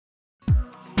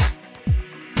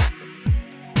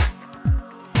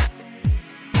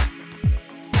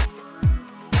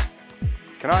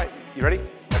You ready?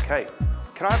 Okay.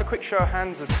 Can I have a quick show of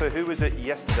hands as to who was at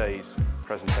yesterday's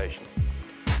presentation?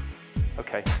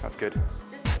 Okay, that's good.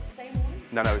 This same one?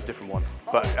 No, it's a different one.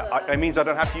 But it means I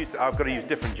don't have to use, I've got to use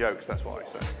different jokes, that's why.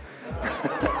 So.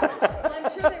 Well,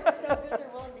 I'm sure they were so good they're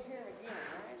willing to hear it again,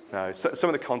 right? No, so, some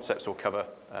of the concepts will cover,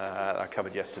 I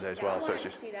covered yesterday as well. So it's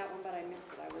just, I see that one, but I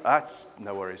missed it. that's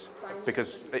no worries.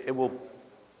 Because it will,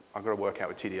 I've got to work out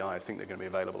with TDI. I think they're going to be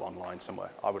available online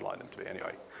somewhere. I would like them to be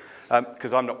anyway.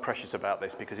 Because I'm not precious about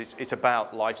this, because it's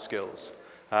about life skills.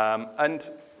 And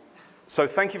so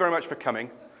thank you very much for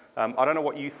coming. I don't know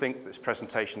what you think this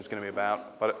presentation is going to be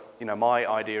about, but my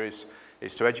idea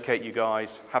is to educate you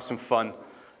guys, have some fun,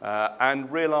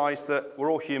 and realize that we're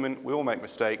all human, we all make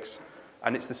mistakes,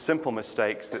 and it's the simple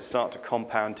mistakes that start to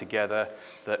compound together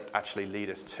that actually lead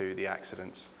us to the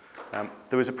accidents.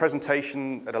 There was a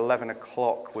presentation at 11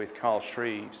 o'clock with Carl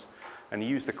Shreves, and he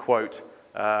used the quote,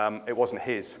 it wasn't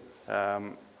his,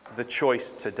 the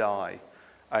choice to die.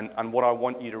 And what I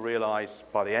want you to realize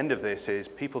by the end of this is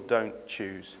people don't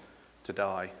choose to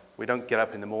die. We don't get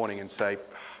up in the morning and say,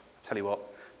 tell you what,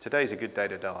 today's a good day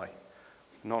to die.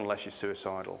 Not unless you're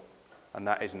suicidal. And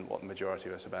that isn't what the majority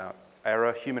of us are about.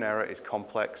 Human error is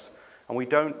complex, and we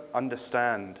don't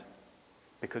understand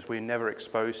because we're never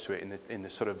exposed to it in the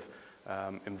sort of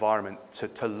environment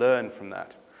to learn from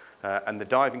that. And the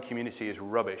diving community is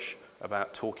rubbish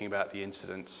about talking about the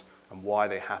incidents and why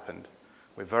they happened.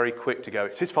 We're very quick to go,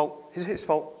 it's his fault,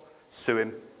 sue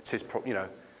him, it's his problem,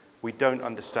 We don't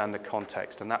understand the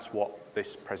context, and that's what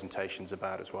this presentation's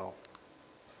about as well.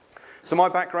 So my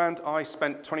background, I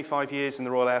spent 25 years in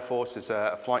the Royal Air Force as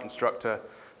a flight instructor,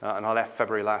 and I left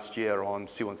February last year on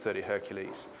C-130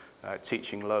 Hercules,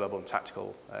 teaching low-level and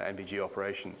tactical NVG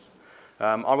operations.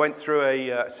 I went through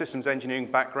a systems engineering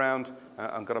background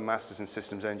and got a master's in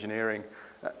systems engineering.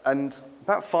 And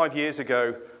about 5 years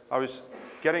ago, I was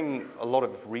getting a lot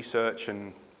of research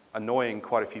and annoying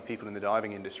quite a few people in the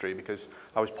diving industry because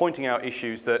I was pointing out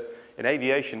issues that in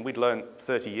aviation we'd learned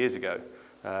 30 years ago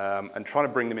and trying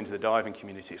to bring them into the diving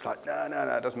community. It's like, no,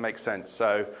 it doesn't make sense.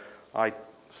 So I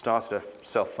started a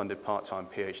self-funded part-time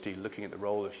PhD looking at the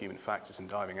role of human factors in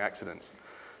diving accidents.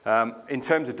 In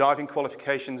terms of diving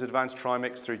qualifications, advanced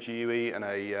trimix through GUE and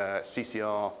a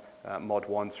CCR Mod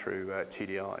 1 through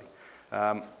TDI.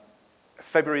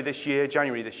 January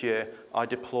this year, I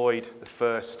deployed the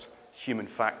first human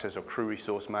factors or crew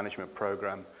resource management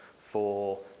program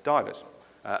for divers.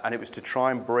 And it was to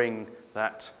try and bring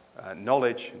that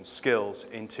knowledge and skills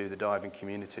into the diving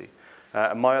community.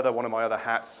 And one of my other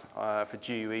hats for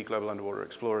GUE, Global Underwater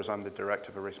Explorers, I'm the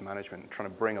Director for Risk Management, trying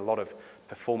to bring a lot of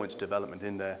performance development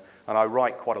in there. And I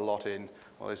write quite a lot in,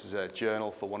 well, this is a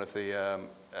journal for one of the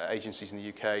agencies in the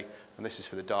UK, and this is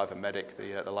for the Diver Medic,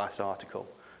 the last article.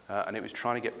 And it was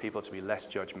trying to get people to be less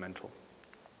judgmental.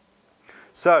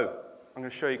 So, I'm going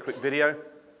to show you a quick video,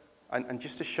 and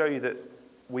just to show you that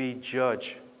we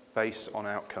judge based on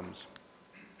outcomes.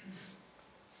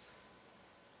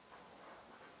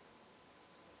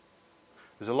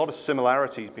 There's a lot of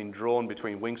similarities being drawn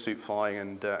between wingsuit flying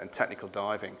and technical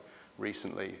diving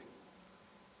recently.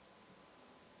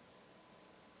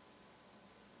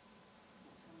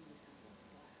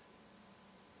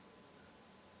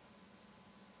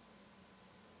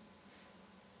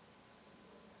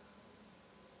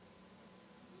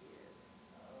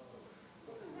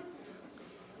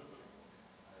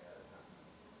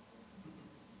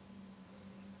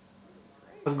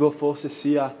 Forse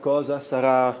sia cosa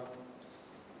sarà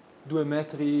 2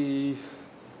 metri,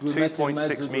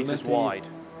 2.6 meters wide.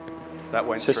 That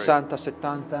went 60, through.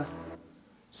 70.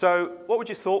 So, what would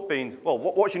your thought been? Well,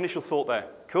 what's your initial thought there?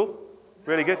 Cool?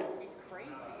 Really good? He's crazy.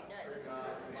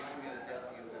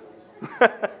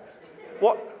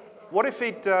 What if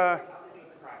he'd?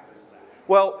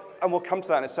 Well, and we'll come to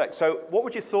that in a sec. So, what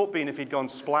would your thought been if he'd gone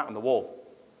splat on the wall?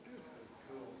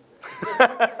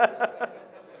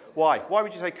 Why? Why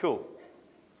would you say cool?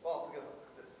 Well, because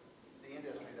the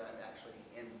industry that I'm actually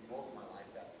in most of my life,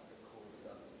 that's the cool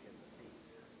stuff you get to see.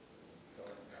 So,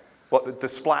 what, the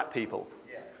splat people?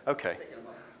 Yeah. Okay.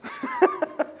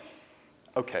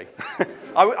 Okay.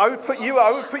 I would put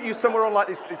you somewhere on like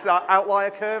this outlier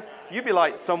curve. You'd be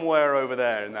like somewhere over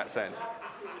there in that sense.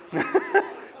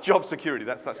 Job security,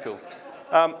 that's cool.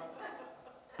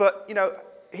 But,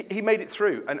 he made it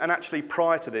through, and actually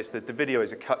prior to this, the video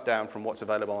is a cut down from what's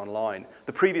available online.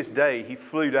 The previous day, he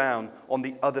flew down on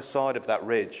the other side of that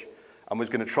ridge and was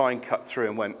going to try and cut through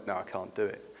and went, no, I can't do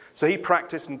it. So he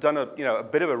practiced and done a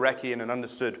bit of a recce and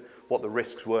understood what the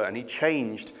risks were, and he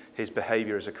changed his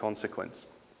behavior as a consequence.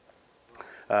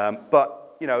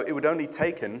 But, it would only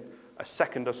taken a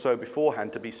second or so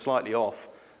beforehand to be slightly off,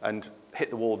 and hit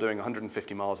the wall doing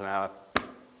 150 miles an hour,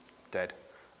 dead.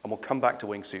 And we'll come back to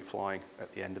wingsuit flying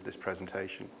at the end of this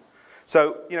presentation.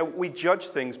 So, you know, we judge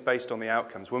things based on the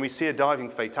outcomes. When we see a diving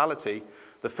fatality,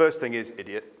 the first thing is,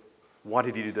 idiot. Why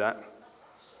did he do that?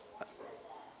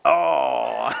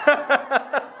 Oh!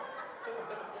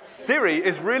 Siri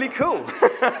is really cool.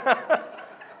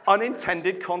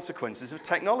 Unintended consequences of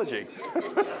technology.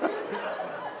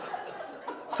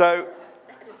 So,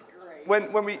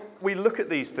 when we look at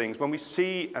these things, when we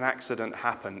see an accident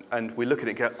happen and we look at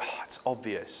it and go, oh, it's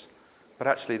obvious. But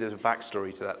actually there's a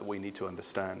backstory to that we need to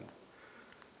understand.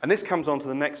 And this comes on to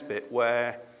the next bit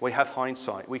where we have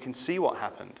hindsight. We can see what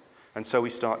happened. And so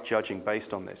we start judging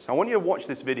based on this. I want you to watch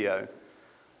this video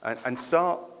and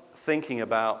start thinking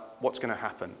about what's going to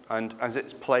happen. And as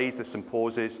it plays, there's some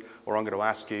pauses, or I'm going to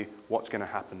ask you what's going to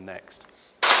happen next.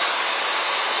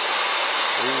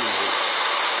 Ooh.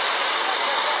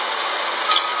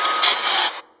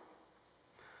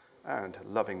 And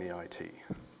loving the IT.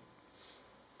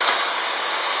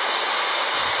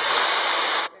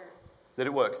 Did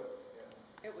it work?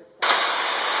 It was. Now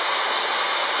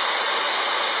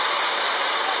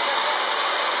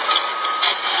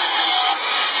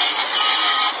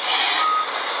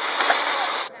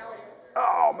it is.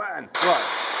 Oh, man. Right.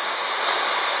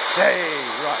 Hey,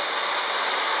 right.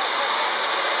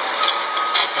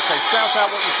 Okay, shout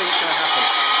out what you think is going to happen.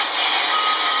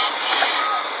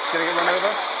 It's going to get run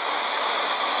over?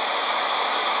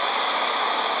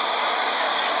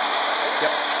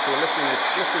 Yep, so we're lifting the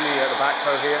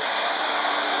backhoe here.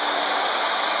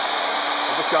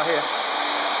 Got this guy here.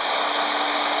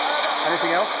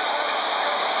 Anything else?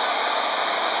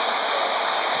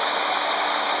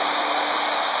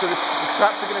 So the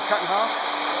straps are going to cut in half.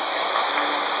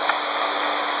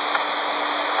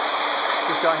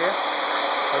 This guy here.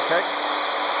 Okay.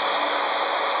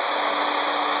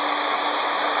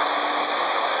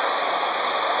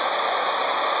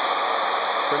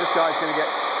 So this guy's going to get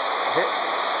hit.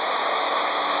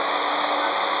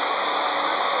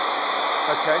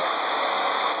 Okay.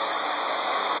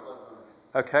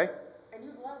 Okay. And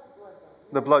you love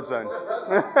the blood zone. The blood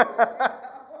zone.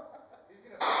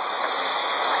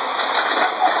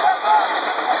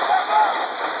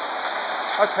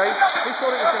 Okay, he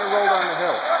thought it was going to roll down the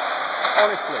hill.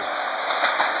 Honestly.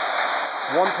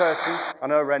 One person, I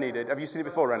know Rennie did. Have you seen it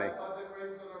before, Rennie?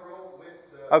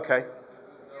 Okay.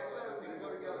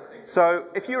 So,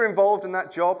 if you were involved in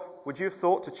that job, would you have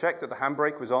thought to check that the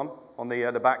handbrake was on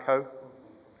the backhoe?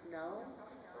 No.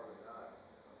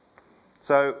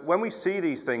 So, when we see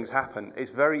these things happen,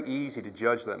 it's very easy to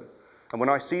judge them. And when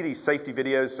I see these safety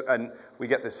videos and we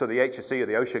get this, so the HSE or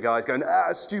the OSHA guys going,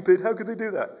 stupid, how could they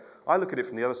do that? I look at it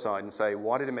from the other side and say,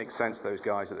 why did it make sense to those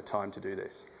guys at the time to do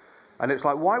this? And it's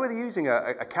like, why were they using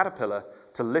a caterpillar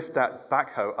to lift that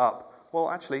backhoe up? Well,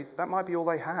 actually, that might be all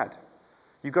they had.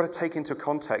 You've got to take into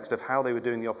context of how they were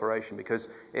doing the operation because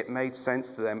it made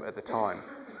sense to them at the time.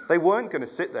 They weren't going to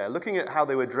sit there. Looking at how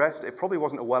they were dressed, it probably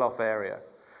wasn't a well-off area.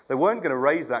 They weren't going to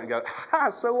raise that and go,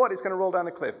 so what? It's going to roll down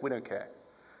the cliff. We don't care.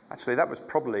 Actually, that was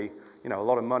probably, you know, a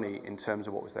lot of money in terms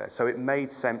of what was there. So it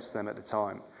made sense to them at the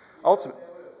time. Ultimately,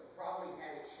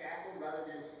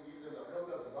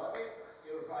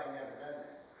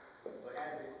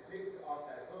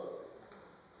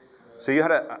 so you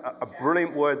had a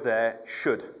brilliant word there,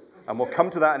 should, and we'll come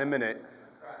to that in a minute.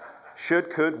 Should,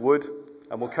 could, would,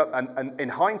 and we'll come. And in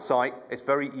hindsight, it's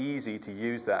very easy to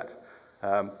use that.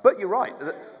 But you're right,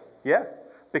 yeah,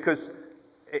 because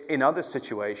in other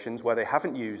situations where they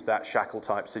haven't used that shackle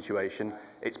type situation,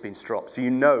 it's been stropped. So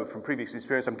you know from previous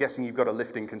experience, I'm guessing you've got a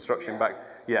lifting construction back.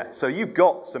 Yeah, so you've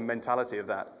got some mentality of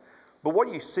that. But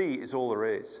what you see is all there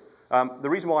is. The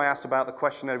reason why I asked about the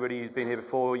question, everybody who's been here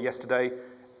before yesterday,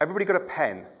 everybody got a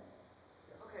pen?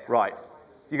 Okay, right.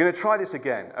 You're going to try this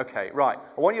again. Okay, right.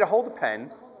 I want you to hold the pen.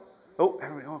 Oh,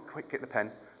 everybody, quick, get the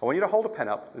pen. I want you to hold a pen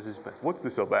up. What's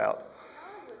this about?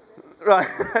 Right,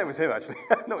 it was him actually,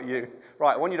 not you.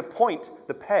 Right, I want you to point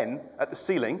the pen at the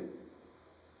ceiling.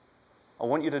 I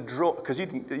want you to draw, because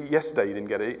yesterday you didn't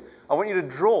get it. I want you to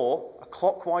draw a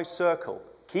clockwise circle.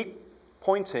 Keep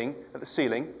pointing at the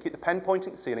ceiling, keep the pen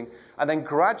pointing at the ceiling, and then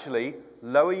gradually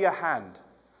lower your hand.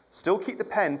 Still keep the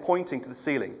pen pointing to the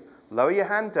ceiling. Lower your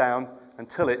hand down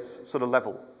until it's sort of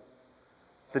level.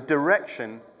 The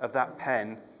direction of that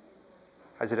pen,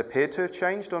 has it appeared to have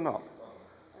changed or not?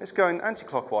 It's going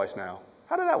anti-clockwise now.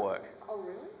 How did that work? Oh,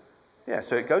 really? Yeah,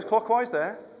 so it goes clockwise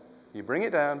there. You bring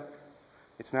it down.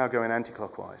 It's now going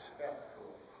anti-clockwise. That's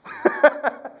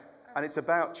cool. And it's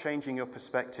about changing your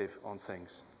perspective on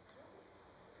things.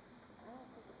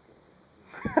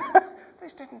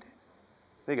 This didn't.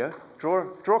 There you go.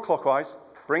 Draw clockwise.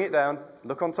 bring it down,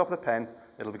 look on top of the pen,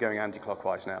 it'll be going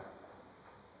anti-clockwise now.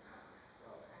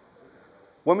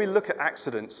 When we look at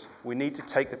accidents, we need to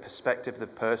take the perspective of the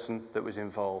person that was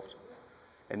involved,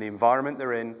 in the environment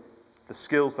they're in, the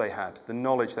skills they had, the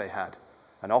knowledge they had.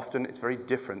 And often it's very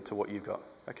different to what you've got.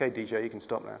 Okay, DJ, you can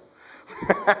stop now.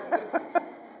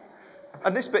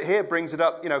 And this bit here brings it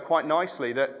up, quite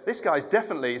nicely that this guy's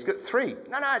definitely, he's got 3.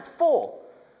 No, it's 4.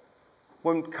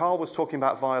 When Carl was talking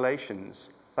about violations,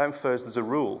 that infers there's a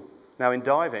rule. Now in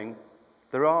diving,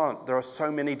 there are so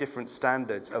many different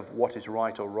standards of what is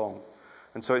right or wrong.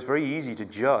 And so it's very easy to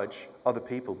judge other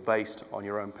people based on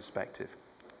your own perspective.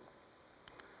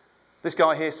 This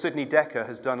guy here, Sidney Decker,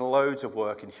 has done loads of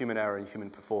work in human error and human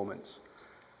performance.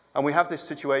 And we have this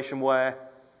situation where,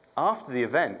 after the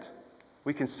event,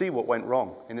 we can see what went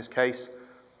wrong. In this case,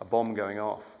 a bomb going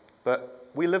off. But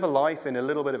we live a life in a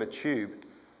little bit of a tube.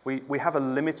 We have a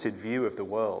limited view of the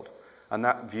world. And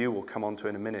that view we'll come on to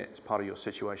in a minute as part of your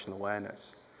situational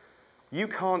awareness. You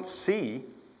can't see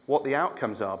what the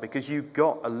outcomes are because you've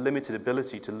got a limited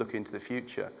ability to look into the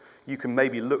future. You can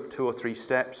maybe look 2 or 3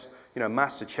 steps.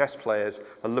 Master chess players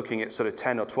are looking at sort of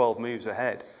 10 or 12 moves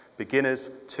ahead. Beginners,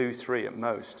 2, 3 at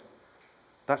most.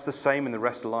 That's the same in the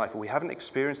rest of life. If we haven't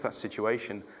experienced that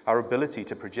situation, our ability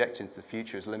to project into the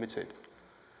future is limited.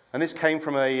 And this came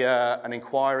from an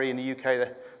inquiry in the UK,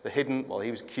 the hidden, well,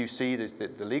 he was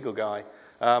QC, the legal guy.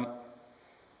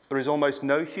 There is almost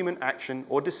no human action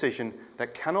or decision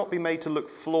that cannot be made to look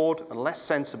flawed and less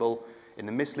sensible in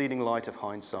the misleading light of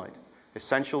hindsight.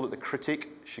 Essential that the critic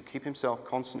should keep himself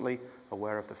constantly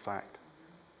aware of the fact.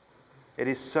 It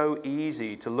is so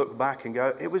easy to look back and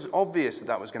go, it was obvious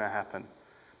that was going to happen.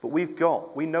 But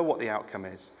we know what the outcome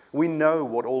is. We know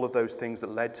what all of those things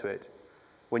that led to it.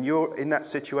 When you're in that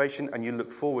situation and you look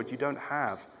forward, you don't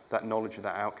have that knowledge of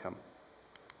that outcome.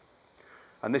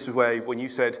 And this is where, when you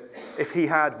said, if he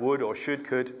had, would, or should,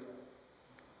 could,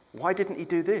 why didn't he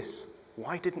do this?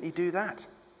 Why didn't he do that?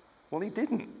 Well, he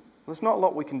didn't. There's not a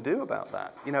lot we can do about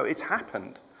that. It's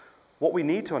happened. What we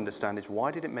need to understand is,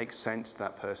 why did it make sense to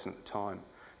that person at the time?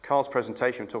 Carl's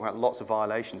presentation, we're talking about lots of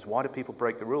violations. Why do people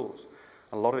break the rules?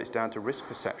 A lot of it's down to risk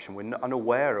perception. We're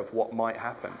unaware of what might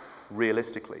happen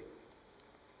realistically.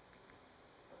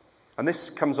 And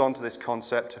this comes on to this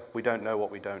concept, we don't know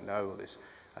what we don't know, or this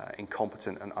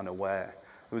incompetent and unaware.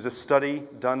 There was a study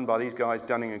done by these guys,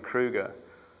 Dunning and Kruger,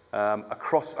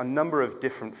 across a number of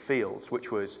different fields,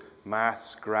 which was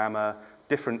maths, grammar,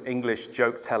 different English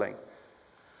joke telling.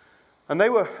 And they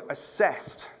were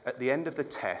assessed at the end of the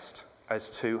test as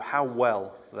to how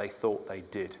well they thought they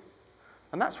did.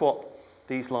 And that's what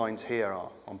these lines here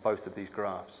are on both of these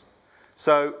graphs.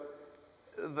 So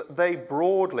they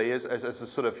broadly, as a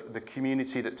sort of the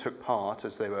community that took part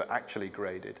as they were actually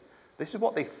graded, this is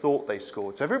what they thought they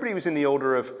scored. So everybody was in the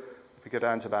order of, if we go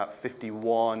down to about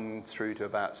 51 through to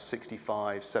about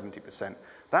 65, 70%.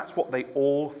 That's what they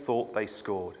all thought they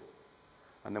scored.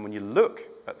 And then when you look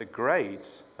at the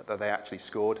grades that they actually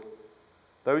scored,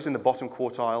 those in the bottom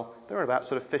quartile, they're at about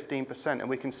sort of 15%. And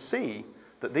we can see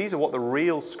that these are what the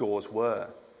real scores were.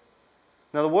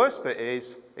 Now the worst bit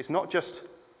is, it's not just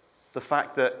the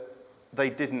fact that they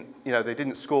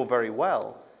didn't score very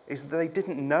well, is that they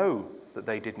didn't know that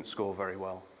they didn't score very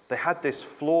well. They had this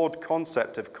flawed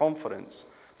concept of confidence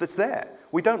that's there.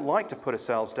 We don't like to put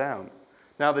ourselves down.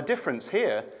 Now the difference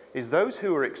here is those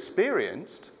who are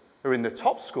experienced, who are in the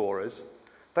top scorers,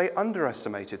 they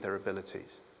underestimated their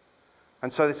abilities.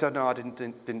 And so they said, no, I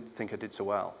didn't think I did so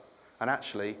well. And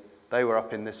actually, they were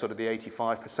up in this sort of the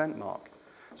 85% mark.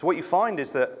 So what you find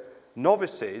is that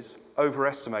novices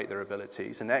overestimate their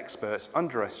abilities and experts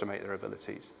underestimate their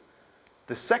abilities.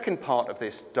 The second part of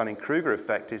this Dunning-Kruger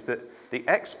effect is that the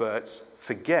experts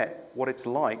forget what it's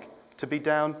like to be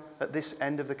down at this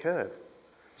end of the curve.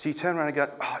 So you turn around and go,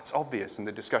 oh, it's obvious in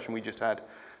the discussion we just had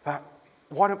about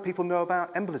why don't people know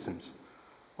about embolisms?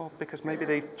 Well, because maybe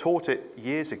they taught it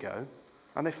years ago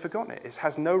and they've forgotten it. It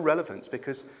has no relevance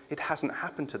because it hasn't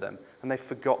happened to them and they've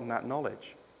forgotten that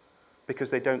knowledge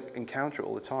because they don't encounter it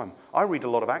all the time. I read a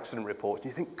lot of accident reports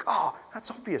and you think, oh,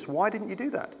 that's obvious. Why didn't you do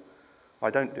that? I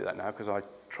don't do that now because I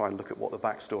try and look at what the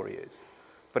backstory is.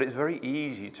 But it's very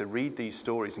easy to read these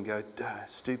stories and go, duh,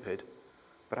 stupid.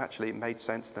 But actually it made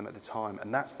sense to them at the time.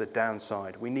 And that's the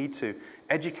downside. We need to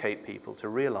educate people to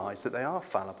realize that they are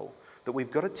fallible, that we've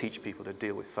got to teach people to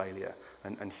deal with failure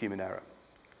and human error.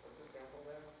 What's the sample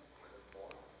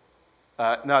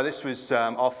there? No, this was,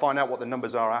 I'll find out what the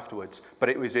numbers are afterwards, but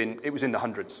it was in the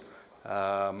hundreds.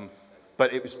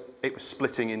 But it was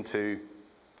splitting into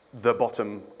the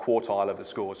bottom quartile of the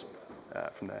scores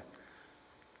from there.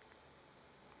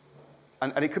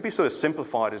 And it could be sort of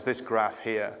simplified as this graph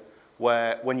here,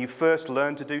 where when you first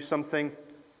learn to do something,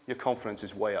 your confidence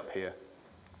is way up here.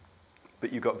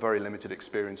 But you've got very limited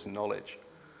experience and knowledge.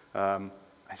 And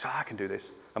so I can do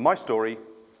this. And my story,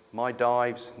 my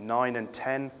dives, 9 and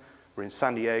 10, were in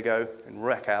San Diego, in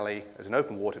Wreck Alley, as an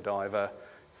open water diver,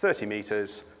 30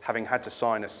 meters, having had to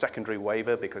sign a secondary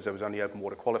waiver because I was only open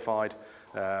water qualified,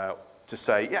 to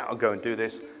say, yeah, I'll go and do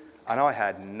this. And I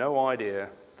had no idea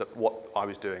that what I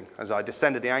was doing. As I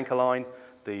descended the anchor line,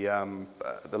 the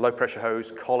low pressure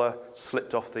hose collar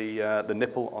slipped off the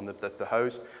nipple on the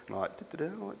hose. And I'm like,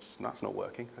 oh, that's not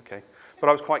working, okay. But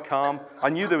I was quite calm. I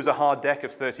knew there was a hard deck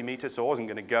of 30 meters, so I wasn't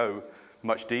gonna go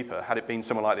much deeper. Had it been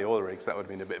somewhere like the oil rigs, that would have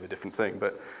been a bit of a different thing.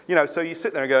 But, you know, so you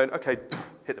sit there and go, okay,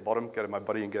 hit the bottom, go to my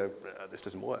buddy and go, this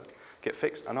doesn't work, get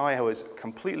fixed. And I was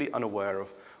completely unaware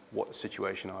of what the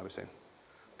situation I was in,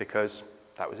 because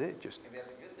that was it, just. Maybe that's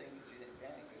a good thing, because you didn't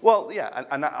panic. Well, yeah,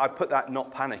 and I put that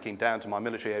not panicking down to my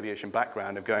military aviation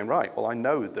background of going, right, well, I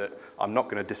know that I'm not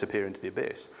going to disappear into the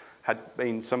abyss. Had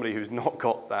been somebody who's not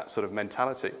got that sort of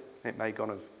mentality, it may have gone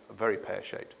a very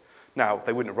pear-shaped. Now,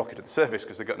 they wouldn't have rocketed to the surface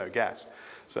because they've got no gas.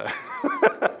 So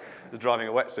they're driving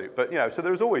a wetsuit. But, you know, so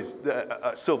there's always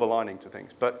a silver lining to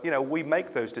things. But, you know, we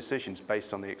make those decisions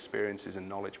based on the experiences and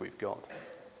knowledge we've got.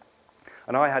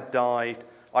 And I had dived,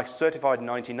 I certified in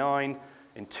 99.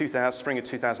 In spring of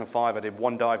 2005, I did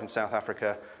 1 dive in South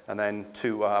Africa. And then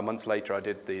a month later, I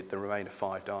did the remainder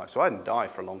 5 dives. So I hadn't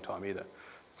dived for a long time either.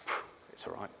 It's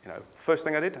all right, you know. First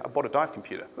thing I did, I bought a dive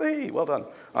computer. Hey, well done.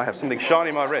 I have something shiny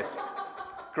in my wrist.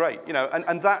 Great, you know,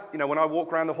 and that, you know, when I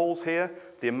walk around the halls here,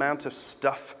 the amount of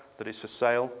stuff that is for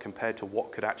sale compared to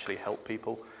what could actually help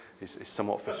people is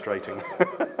somewhat frustrating.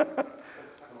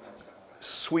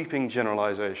 Sweeping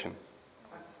generalization.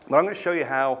 But I'm going to show you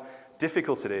how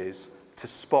difficult it is to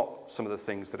spot some of the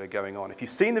things that are going on. If you've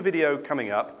seen the video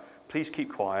coming up, please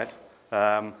keep quiet.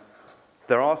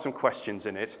 There are some questions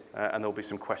in it, and there'll be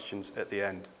some questions at the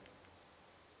end.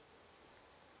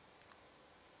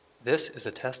 This is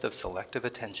a test of selective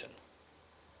attention.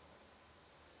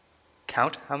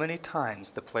 Count how many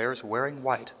times the players wearing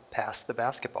white pass the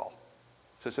basketball.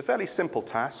 So it's a fairly simple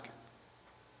task.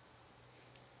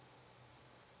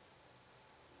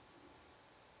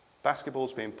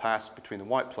 Basketballs being passed between the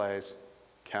white players,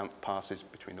 count passes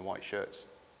between the white shirts.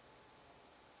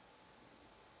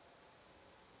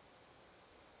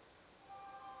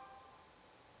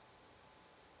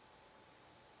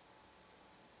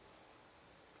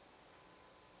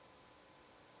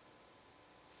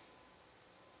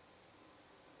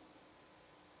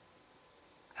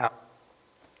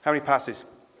 How many passes?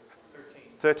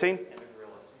 13. 13?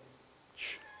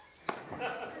 Shh.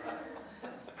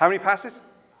 How many passes?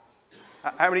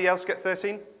 How many else get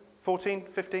 13? 14?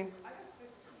 15?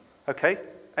 Okay.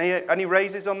 Any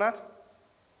raises on that? How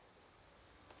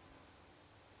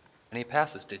many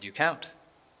passes did you count?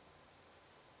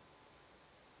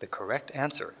 The correct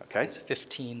answer is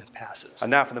 15 passes.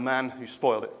 And now for the man who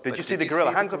spoiled it. Did you see the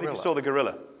gorilla? Hands up if you saw the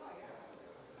gorilla.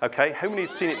 Okay, how many have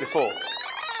seen it before?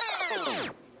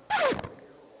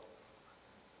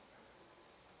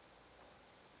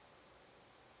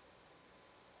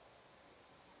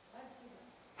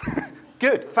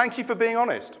 Good, thank you for being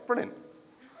honest. Brilliant.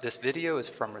 This video is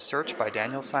from research by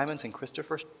Daniel Simons and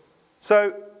Christopher.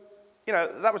 So, you know,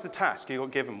 that was the task you got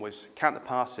given, was count the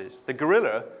passes. The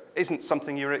gorilla isn't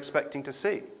something you're expecting to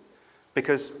see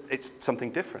because it's something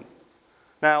different.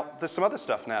 Now, there's some other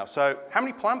stuff now. So, how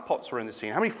many plant pots were in the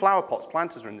scene? How many flower pots,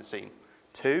 planters were in the scene?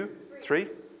 2? 3?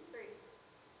 3.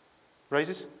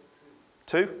 Raises?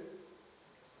 2?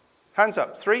 Hands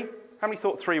up. 3? How many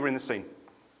thought 3 were in the scene?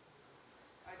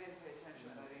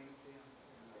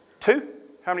 2?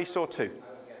 How many saw 2?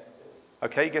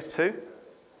 Okay, you guessed 2.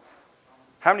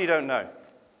 How many don't know?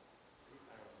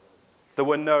 There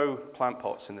were no plant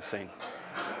pots in the scene.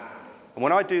 And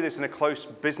when I do this in a close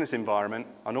business environment,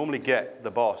 I normally get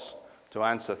the boss to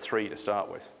answer 3 to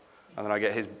start with. And then I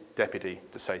get his deputy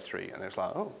to say 3. And it's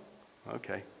like, oh,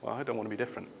 okay, well, I don't want to be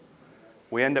different.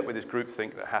 We end up with this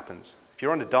groupthink that happens. If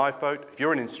you're on a dive boat, if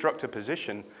you're in an instructor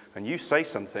position and you say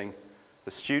something, the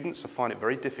students will find it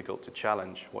very difficult to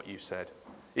challenge what you said,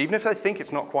 even if they think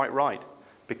it's not quite right,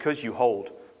 because you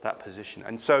hold that position.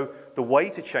 And so the way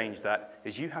to change that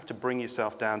is you have to bring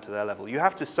yourself down to their level. You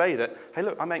have to say that, hey,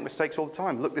 look, I make mistakes all the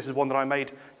time. Look, this is one that I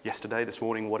made yesterday, this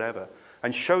morning, whatever.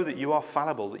 And show that you are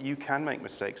fallible, that you can make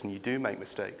mistakes, and you do make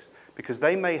mistakes. Because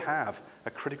they may have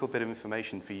a critical bit of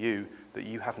information for you that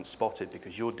you haven't spotted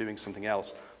because you're doing something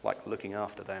else, like looking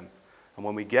after them. And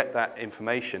when we get that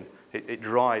information, it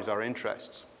drives our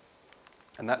interests.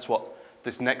 And that's what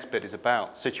this next bit is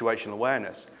about, situational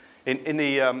awareness. In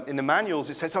the manuals,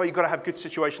 it says, oh, you've got to have good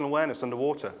situational awareness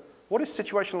underwater. What is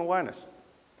situational awareness?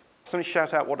 Somebody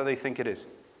shout out, what do they think it is?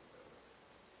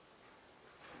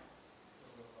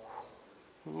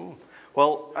 Ooh.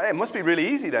 Well, it must be really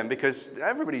easy then, because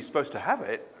everybody's supposed to have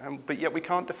it, but yet we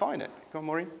can't define it. Go on,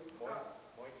 Maureen.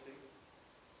 Buoyancy.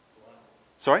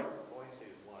 Sorry? Buoyancy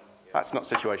is one. Yeah. That's not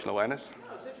situational awareness.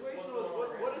 No, situational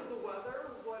is what is the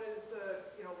weather, what is the,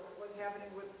 what's happening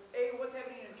with, A, what's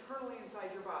happening internally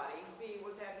inside your body, B,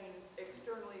 what's happening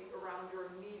externally around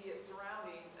your immediate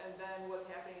surroundings, and then what's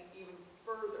happening even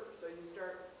further. So you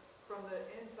start from the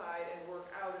inside and work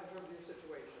out in terms of your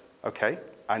situation. Okay,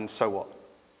 and so what?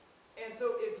 And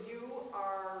so if you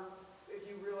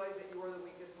realize that you are the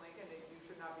weakest link and that you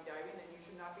should not be diving, then you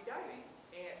should not be diving.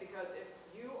 And because if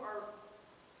you are,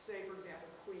 say for example,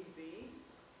 queasy,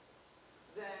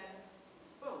 then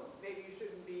boom, maybe you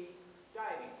shouldn't be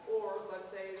diving. Or let's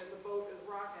say that the boat is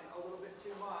rocking a little bit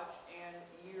too much and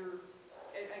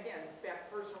and again, back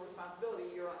to personal responsibility,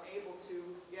 you're unable to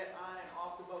get on and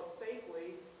off the boat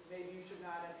safely, maybe you should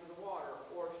not enter the water.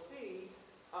 Or C,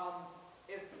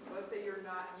 if, let's say you're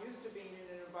not used to being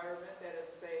in an environment that is,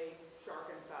 say, shark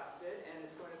infested, and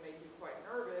it's going to make you quite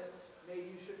nervous, maybe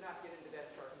you should not get into that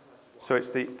shark infested water. So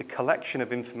it's the collection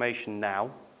of information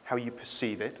now, how you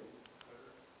perceive it,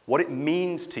 what it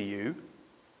means to you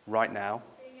right now.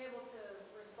 Being able to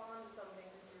respond to something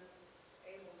that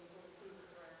you're able to sort of see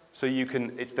what's around. So you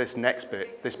can, it's this next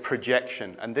bit, this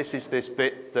projection, and this is this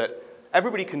bit that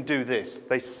everybody can do this.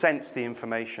 They sense the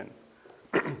information.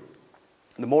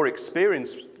 The more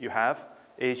experience you have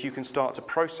is you can start to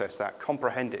process that,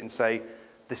 comprehend it, and say,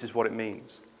 this is what it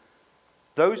means.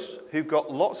 Those who've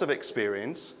got lots of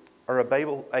experience are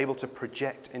able to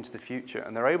project into the future,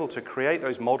 and they're able to create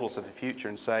those models of the future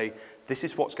and say, this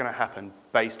is what's going to happen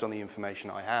based on the information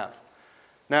I have.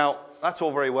 Now, that's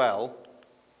all very well,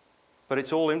 but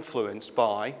it's all influenced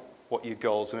by what your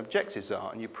goals and objectives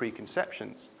are, and your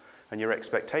preconceptions, and your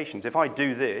expectations. If I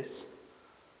do this,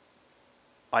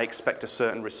 I expect a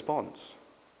certain response.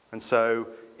 And so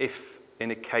if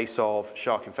in a case of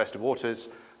shark-infested waters,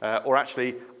 or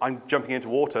actually I'm jumping into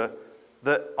water,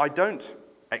 that I don't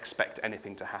expect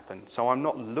anything to happen. So I'm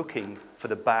not looking for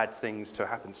the bad things to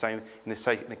happen. Same in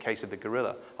the case of the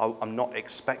gorilla. I'm not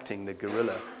expecting the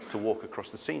gorilla to walk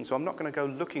across the scene, so I'm not going to go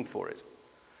looking for it.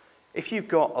 If you've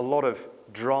got a lot of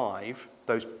drive,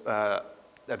 those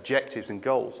objectives and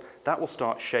goals, that will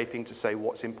start shaping to say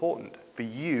what's important for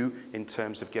you in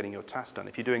terms of getting your task done.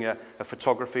 If you're doing a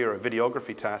photography or a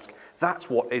videography task, that's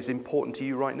what is important to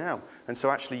you right now. And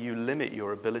so actually you limit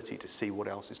your ability to see what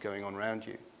else is going on around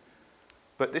you.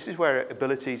 But this is where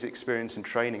abilities, experience, and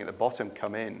training at the bottom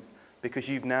come in, because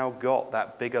you've now got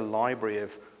that bigger library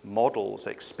of models,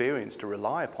 experience to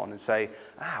rely upon and say,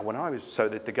 when I was, so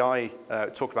that the guy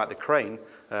talked about the crane,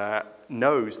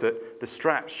 knows that the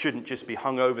straps shouldn't just be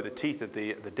hung over the teeth of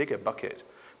the digger bucket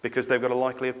because they've got a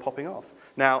likelihood of popping off.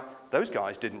 Now, those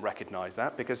guys didn't recognize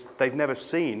that because they've never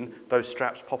seen those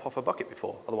straps pop off a bucket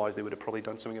before. Otherwise, they would have probably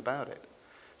done something about it.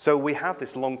 So we have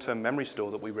this long-term memory store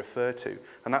that we refer to,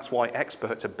 and that's why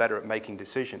experts are better at making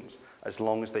decisions as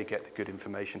long as they get the good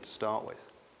information to start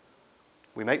with.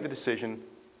 We make the decision,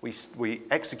 we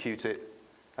execute it,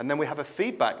 and then we have a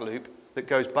feedback loop that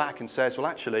goes back and says, well,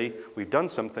 actually, we've done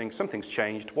something, something's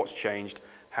changed, what's changed,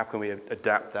 how can we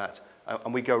adapt that?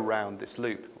 And we go round this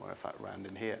loop, or in fact, round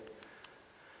in here.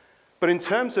 But in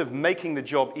terms of making the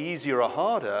job easier or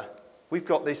harder, we've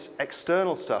got this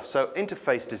external stuff. So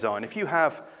interface design. If you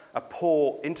have a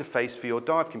poor interface for your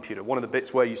dive computer, one of the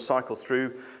bits where you cycle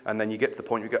through and then you get to the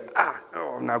point where you go,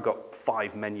 I've now got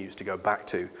 5 menus to go back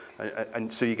to.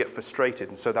 And so you get frustrated,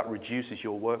 and so that reduces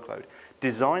your workload.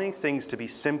 Designing things to be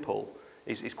simple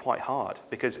is quite hard,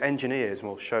 because engineers, and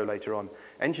we'll show later on,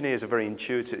 engineers are very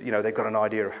intuitive, they've got an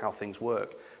idea of how things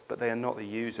work, but they are not the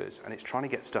users, and it's trying to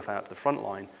get stuff out to the front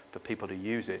line for people to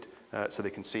use it so they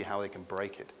can see how they can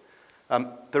break it.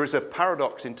 There is a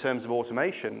paradox in terms of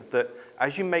automation that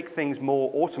as you make things more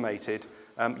automated,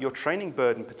 your training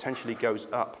burden potentially goes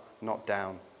up, not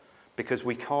down, because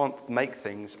we can't make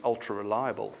things ultra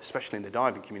reliable, especially in the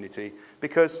diving community,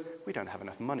 because we don't have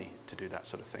enough money to do that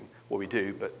sort of thing. Well, we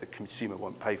do, but the consumer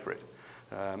won't pay for it.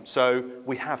 So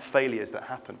we have failures that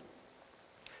happen.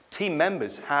 Team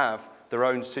members have their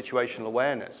own situational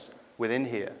awareness within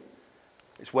here.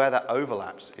 It's where that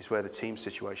overlaps, is where the team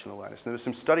situational awareness. And there were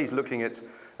some studies looking at,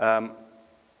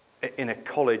 in a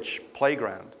college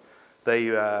playground, they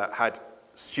had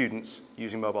students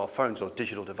using mobile phones or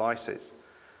digital devices.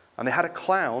 And they had a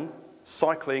clown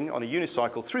cycling on a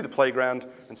unicycle through the playground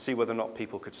and see whether or not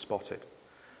people could spot it.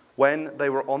 When they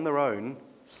were on their own,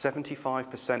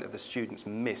 75% of the students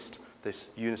missed this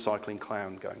unicycling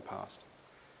clown going past.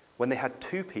 When they had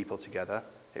 2 people together,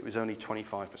 it was only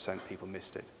 25% people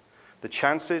missed it. The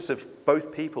chances of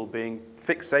both people being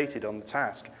fixated on the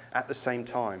task at the same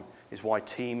time is why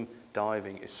team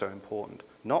diving is so important.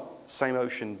 Not same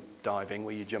ocean diving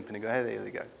where you jump in and go, hey, there you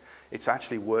go. It's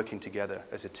actually working together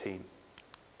as a team.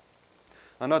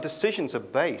 And our decisions are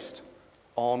based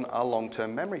on our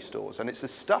long-term memory stores. And it's the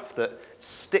stuff that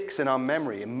sticks in our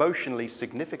memory, emotionally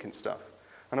significant stuff.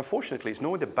 And unfortunately, it's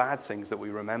normally the bad things that we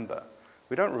remember.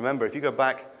 We don't remember, if you go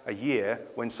back a year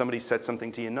when somebody said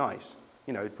something to you nice,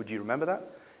 you know, would you remember that?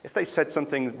 If they said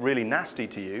something really nasty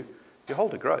to you, you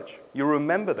hold a grudge. You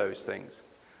remember those things.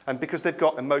 And because they've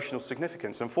got emotional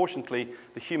significance. Unfortunately,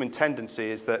 the human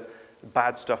tendency is that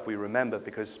bad stuff we remember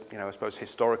because, you know, I suppose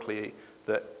historically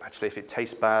that actually if it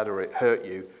tastes bad or it hurt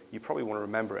you, you probably want to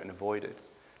remember it and avoid it.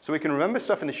 So we can remember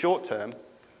stuff in the short term,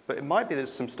 but it might be there's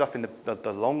some stuff in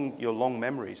your long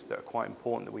memories that are quite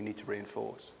important that we need to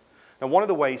reinforce. Now, one of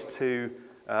the ways to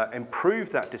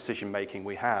improve that decision-making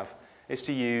we have is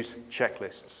to use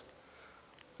checklists.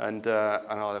 And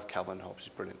I love Calvin Hobbes,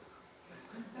 he's brilliant.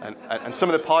 And some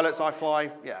of the pilots I fly,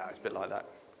 yeah, it's a bit like that.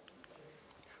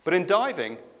 But in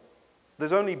diving,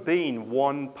 there's only been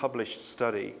one published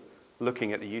study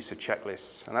looking at the use of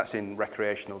checklists, and that's in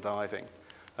recreational diving.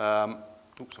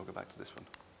 Oops, I'll go back to this one.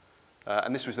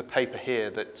 And this was the paper here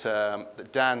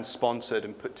that Dan sponsored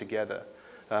and put together.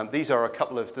 These are a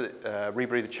couple of the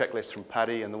rebreather checklists from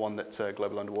Paddy and the one that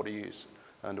Global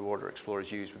Underwater Explorers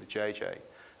use with the JJ.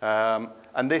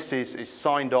 And this is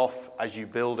signed off as you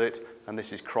build it, and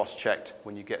this is cross-checked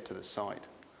when you get to the site.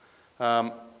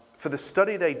 For the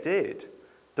study they did,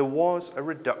 there was a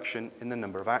reduction in the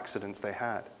number of accidents they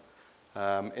had.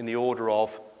 In the order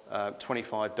of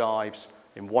 25 dives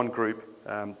in one group,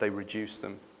 they reduced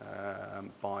them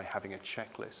by having a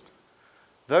checklist.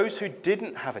 Those who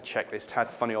didn't have a checklist had,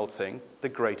 funny old thing, the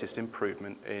greatest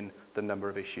improvement in the number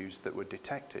of issues that were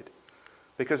detected.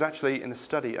 Because actually in the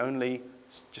study, only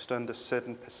just under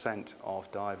 7%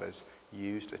 of divers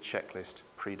used a checklist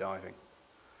pre-diving.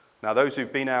 Now those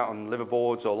who've been out on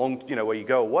liverboards or long, you know, where you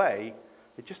go away,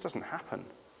 it just doesn't happen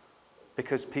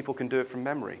because people can do it from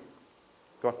memory.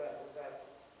 Go on. Are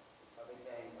they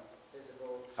saying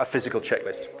a physical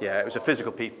checklist. Yeah, it was a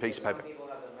physical piece of paper. Some people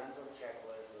have a mental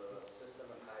checklist or a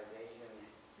systematization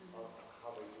of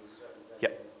how they do certain things.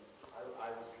 Yep. I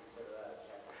would consider that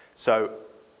a checklist. So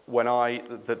when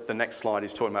the next slide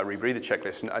is talking about rebreather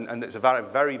checklist, and it's a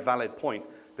very valid point.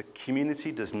 The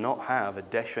community does not have a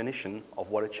definition of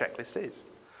what a checklist is.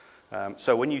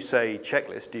 So when you say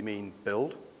checklist, do you mean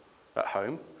build at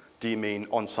home? Do you mean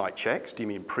on-site checks? Do you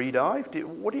mean pre-dive?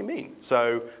 What do you mean?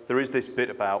 So there is this bit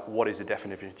about what is a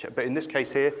definition of check. But in this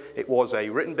case here, it was a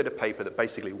written bit of paper that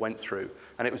basically went through.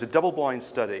 And it was a double-blind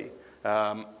study,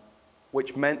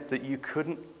 which meant that you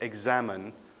couldn't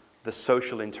examine the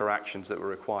social interactions that were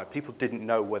required. People didn't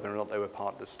know whether or not they were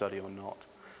part of the study or not.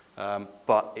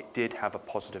 But it did have a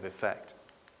positive effect.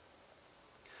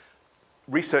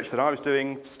 Research that I was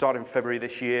doing started in February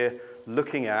this year,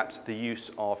 looking at the use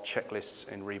of checklists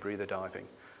in rebreather diving.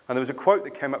 And there was a quote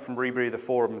that came up from Rebreather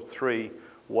Forum 3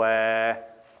 where,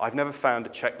 "I've never found a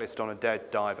checklist on a dead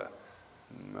diver."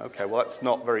 Okay, well that's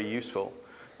not very useful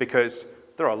because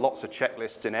there are lots of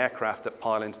checklists in aircraft that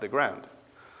pile into the ground.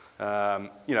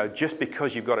 You know, just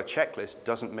because you've got a checklist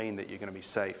doesn't mean that you're going to be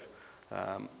safe.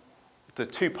 The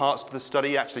two parts to the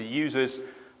study actually uses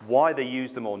why they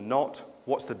use them or not,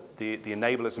 what's the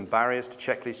enablers and barriers to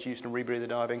checklist use in rebreather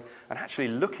diving, and actually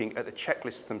looking at the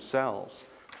checklists themselves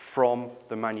from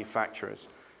the manufacturers.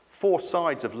 4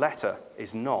 sides of letter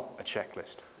is not a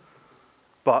checklist,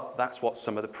 but that's what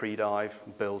some of the pre-dive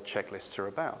build checklists are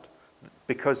about,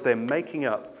 because they're making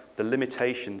up the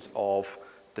limitations of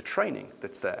the training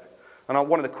that's there. And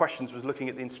one of the questions was looking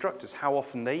at the instructors, how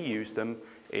often they use them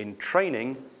in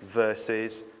training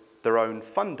versus their own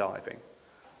fun diving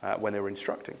when they were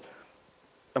instructing.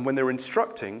 And when they were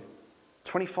instructing,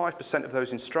 25% of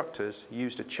those instructors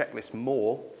used a checklist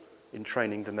more in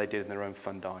training than they did in their own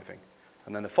fun diving.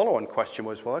 And then the follow-on question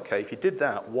was, well, okay, if you did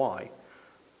that, why?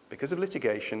 Because of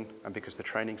litigation and because the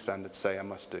training standards say I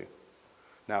must do.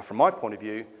 Now, from my point of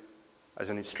view, as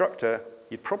an instructor,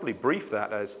 you'd probably brief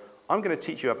that as, I'm going to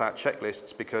teach you about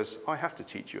checklists because I have to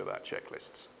teach you about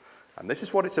checklists. And this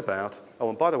is what it's about. Oh,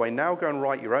 and by the way, now go and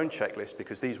write your own checklist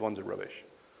because these ones are rubbish.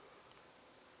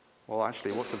 Well,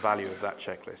 actually, what's the value of that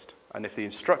checklist? And if the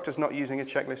instructor's not using a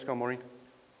checklist, go on, Maureen.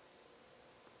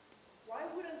 Why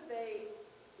wouldn't they,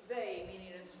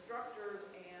 meaning instructors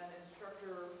and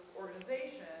instructor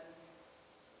organizations,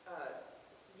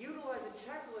 utilize a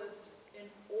checklist in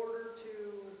order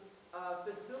to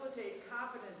facilitate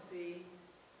competency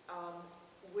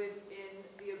within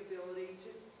the ability to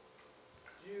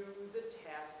do the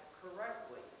task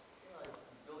correctly.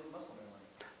 Building muscle memory.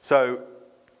 So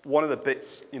one of the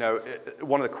bits,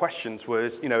 one of the questions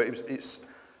was,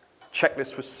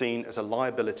 checklist was seen as a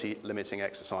liability limiting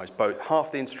exercise. Both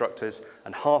half the instructors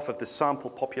and half of the sample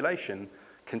population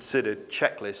considered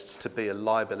checklists to be a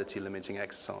liability limiting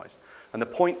exercise. And the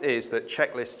point is that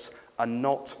checklists are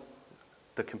not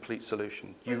the complete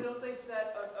solution. But don't they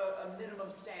set a minimum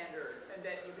standard and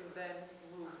that you can then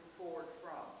move forward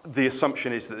from? The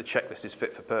assumption is that the checklist is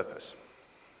fit for purpose.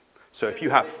 So if you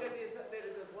have,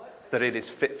 that it is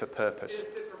fit for purpose. It is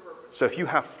fit for purpose. So if you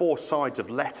have 4 sides of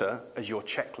letter as your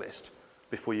checklist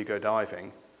before you go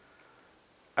diving,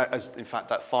 as in fact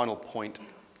that final point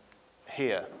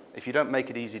here, if you don't make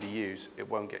it easy to use, it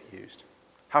won't get used.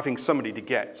 Having somebody to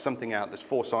get something out that's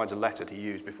 4 sides of letter to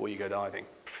use before you go diving,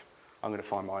 I'm going to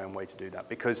find my own way to do that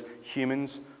because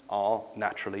humans are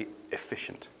naturally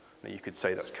efficient. Now you could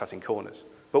say that's cutting corners.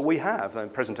 But we have, in the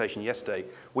presentation yesterday,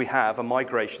 we have a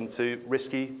migration to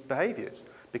risky behaviors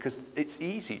because it's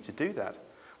easy to do that.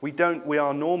 We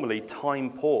are normally time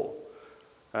poor.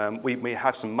 We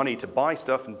have some money to buy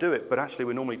stuff and do it, but actually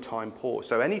we're normally time poor.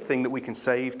 So anything that we can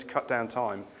save to cut down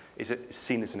time is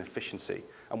seen as an efficiency.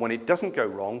 And when it doesn't go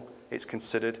wrong, it's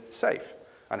considered safe.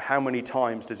 And how many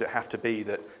times does it have to be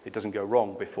that it doesn't go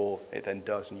wrong before it then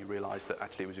does and you realize that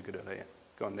actually it was a good idea?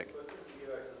 Go on, Nick. But you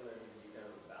guys sometimes you kind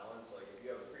of balance, like if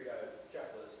you have a pre-dive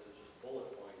checklist that's just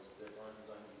bullet points that aren't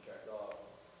designed to be checked off,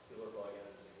 people are probably going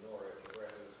to just ignore it.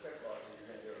 Whereas if it's checked boxes, you're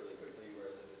going to do it really quickly,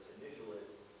 whereas if it's initial it,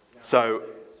 so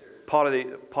part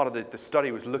of the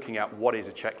study was looking at what is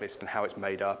a checklist and how it's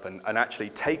made up and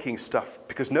actually taking stuff,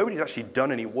 because nobody's actually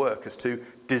done any work as to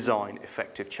design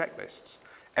effective checklists.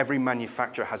 Every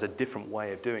manufacturer has a different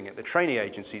way of doing it. The training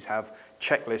agencies have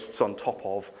checklists on top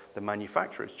of the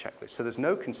manufacturer's checklist. So there's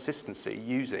no consistency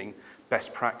using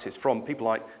best practice from people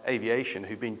like aviation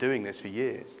who've been doing this for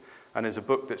years. And there's a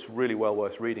book that's really well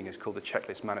worth reading. It's called The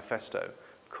Checklist Manifesto,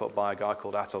 by a guy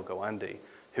called Atul Gawande,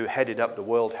 who headed up the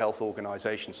World Health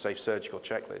Organization's Safe Surgical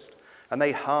Checklist. And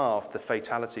they halved the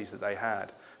fatalities that they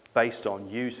had based on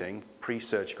using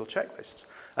pre-surgical checklists.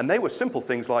 And they were simple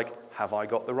things like, have I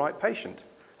got the right patient?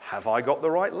 Have I got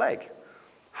the right leg?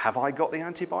 Have I got the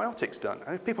antibiotics done?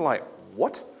 And people are like,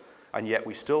 what? And yet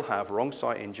we still have wrong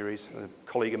site injuries. A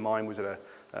colleague of mine was at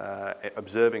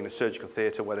observing the surgical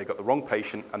theatre where they got the wrong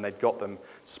patient and they'd got them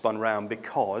spun round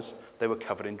because they were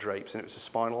covered in drapes and it was a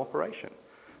spinal operation.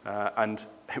 And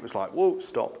it was like, whoa,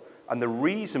 stop. And the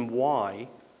reason why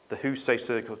the WHO Safe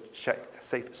Surgical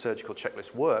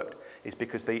Checklist worked is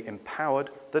because they empowered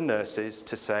the nurses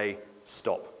to say,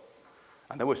 stop.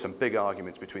 And there were some big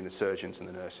arguments between the surgeons and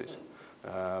the nurses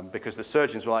because the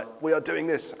surgeons were like, we are doing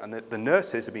this. And the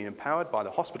nurses have been empowered by the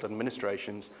hospital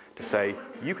administrations to say,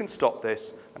 you can stop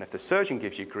this. And if the surgeon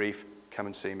gives you grief, come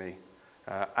and see me.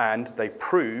 And they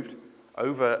proved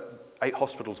over 8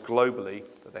 hospitals globally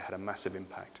that they had a massive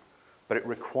impact. But it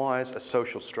requires a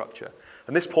social structure.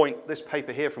 And this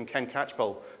paper here from Ken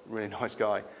Catchpole, really nice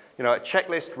guy, a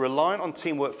checklist reliant on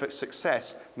teamwork for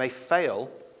success may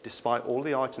fail despite all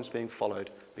the items being followed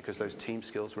because those team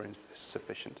skills were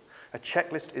insufficient. A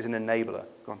checklist is an enabler.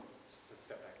 Go on. Just a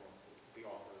step back one, the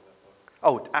author of that book.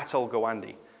 Oh, Atul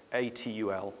Gawande,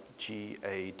 Atulgawande.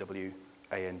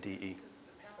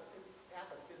 The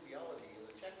pathophysiology of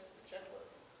the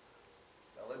checklist,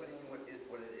 eliminating what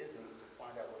it isn't to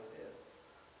find out what it is.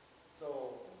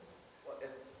 So,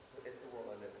 it's the world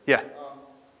I live in. Yeah.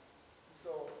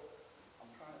 So, I'm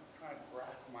trying to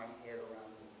grasp my head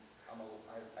around.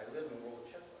 I live in a world of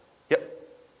checklists. Yep.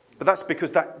 But that's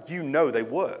because they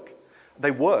work.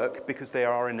 They work because they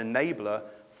are an enabler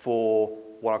for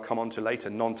what I'll come on to later,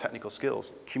 non-technical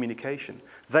skills, communication.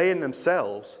 They in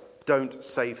themselves don't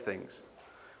save things.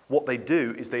 What they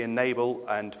do is they enable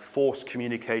and force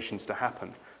communications to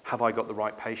happen. Have I got the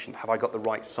right patient? Have I got the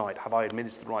right site? Have I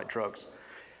administered the right drugs?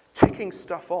 Ticking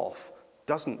stuff off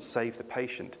doesn't save the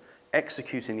patient.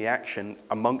 Executing the action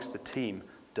amongst the team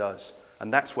does.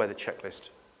 And that's where the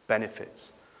checklist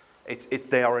benefits.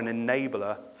 They are an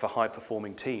enabler for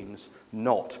high-performing teams,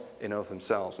 not in and of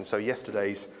themselves. And so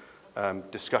yesterday's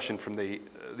discussion from the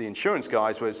insurance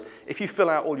guys was, if you fill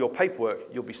out all your paperwork,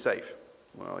 you'll be safe.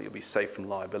 Well, you'll be safe from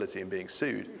liability and being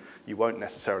sued. You won't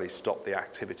necessarily stop the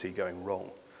activity going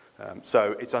wrong.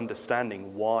 So it's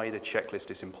understanding why the checklist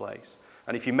is in place.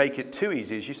 And if you make it too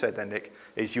easy, as you said then, Nick,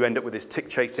 is you end up with this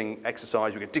tick-chasing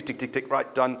exercise. We go tick, tick, tick, tick,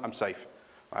 right, done, I'm safe.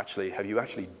 Actually, have you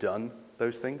actually done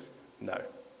those things? No.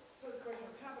 So it's a question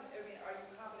of confidence. I mean, are you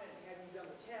confident in having done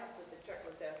the task that the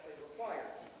checklist actually requires?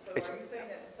 So It's- are you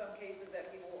saying that in some cases that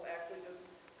people will actually just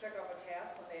check off a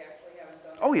task when they actually haven't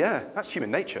done Oh yeah, that's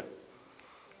human nature.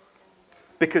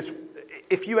 Because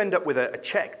if you end up with a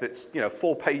check that's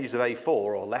 4 pages of A4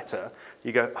 or letter,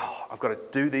 you go, oh, I've got to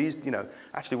do these.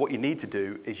 Actually what you need to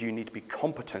do is you need to be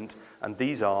competent, and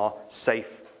these are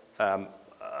safe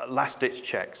last-ditch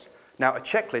checks. Now a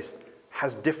checklist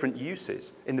has different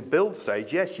uses. In the build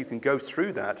stage, yes, you can go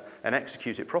through that and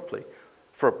execute it properly.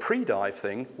 For a pre-dive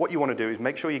thing, what you want to do is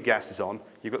make sure your gas is on,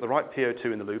 you've got the right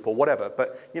PO2 in the loop or whatever,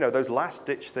 but those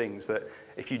last-ditch things that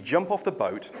if you jump off the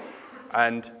boat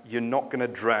and you're not going to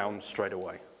drown straight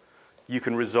away, you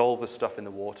can resolve the stuff in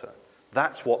the water.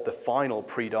 That's what the final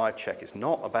pre-dive check is.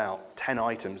 Not about 10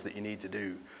 items that you need to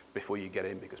do before you get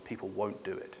in, because people won't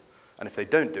do it. And if they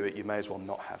don't do it, you may as well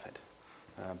not have it,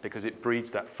 because it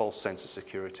breeds that false sense of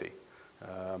security.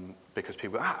 Because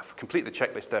people, I've completed the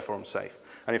checklist, therefore I'm safe.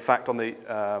 And in fact, on the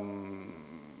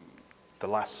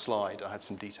last slide, I had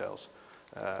some details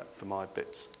for my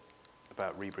bits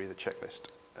about rebreathe the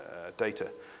checklist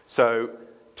data. So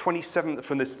 27,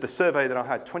 from the survey that I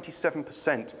had,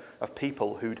 27% of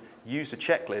people who'd used a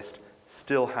checklist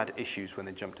still had issues when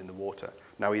they jumped in the water.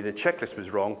 Now, either the checklist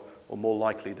was wrong, or more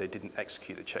likely they didn't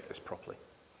execute the checklist properly.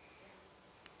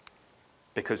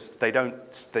 Because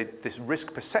this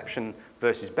risk perception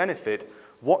versus benefit,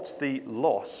 what's the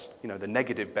loss, the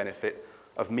negative benefit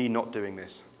of me not doing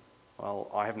this? Well,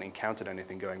 I haven't encountered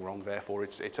anything going wrong, therefore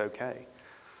it's okay.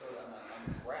 So on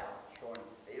the graph showing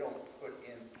they don't put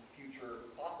in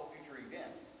possible future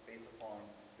events based upon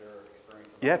their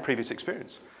experience. Yeah, previous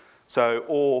experience. So,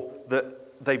 or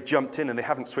that they've jumped in and they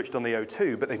haven't switched on the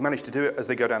O2, but they've managed to do it as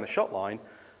they go down the shot line.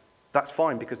 That's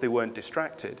fine because they weren't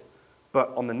distracted.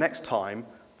 But on the next time,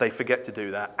 they forget to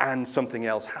do that, and something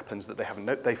else happens that they haven't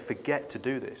known. They forget to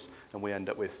do this, and we end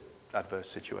up with adverse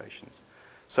situations.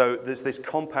 So there's this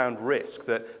compound risk,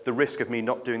 that the risk of me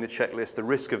not doing the checklist, the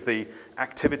risk of the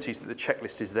activities that the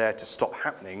checklist is there to stop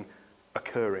happening,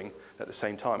 occurring at the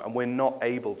same time. And we're not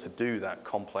able to do that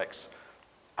complex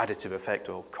additive effect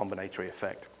or combinatory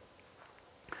effect.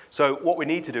 So what we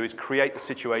need to do is create the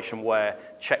situation where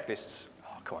checklists,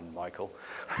 oh, come on, Michael.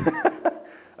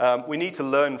 We need to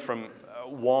learn from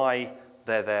why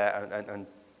they're there and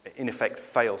in effect,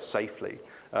 fail safely.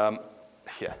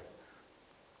 Yeah.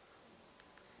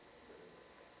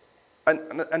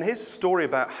 And here's a story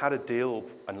about how to deal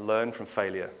and learn from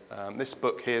failure. This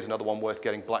book here is another one worth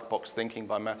getting, Black Box Thinking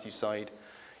by Matthew Said.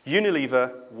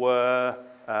 Unilever were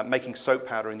making soap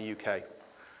powder in the UK.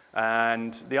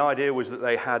 And the idea was that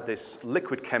they had this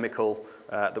liquid chemical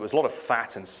that was a lot of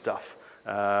fat and stuff.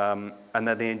 And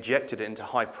then they injected it into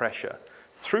high pressure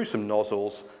through some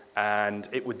nozzles, and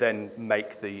it would then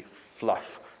make the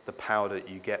fluff, the powder that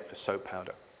you get for soap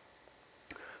powder.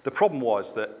 The problem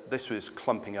was that this was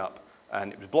clumping up,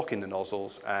 and it was blocking the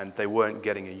nozzles, and they weren't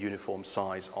getting a uniform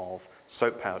size of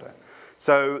soap powder.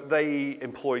 So they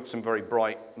employed some very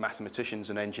bright mathematicians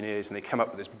and engineers, and they came up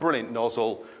with this brilliant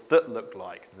nozzle that looked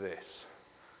like this.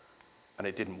 And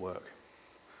it didn't work.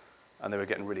 And they were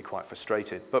getting really quite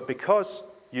frustrated. But because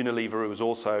Unilever was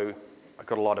also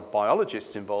got a lot of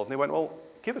biologists involved, and they went, well,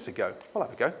 give us a go. We'll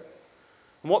have a go.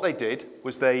 And what they did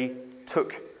was they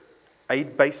took a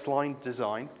baseline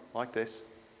design like this,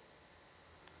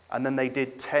 and then they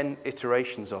did 10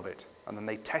 iterations of it, and then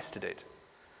they tested it.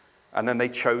 And then they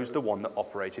chose the one that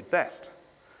operated best.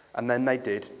 And then they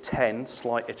did 10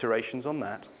 slight iterations on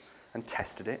that, and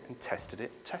tested it, and tested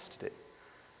it, and tested it.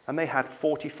 And they had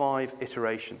 45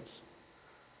 iterations.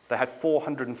 They had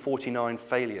 449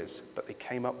 failures, but they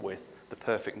came up with the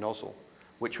perfect nozzle,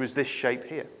 which was this shape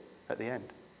here at the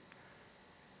end.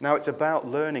 Now it's about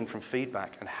learning from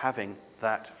feedback and having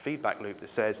that feedback loop that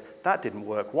says, that didn't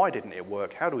work, why didn't it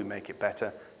work, how do we make it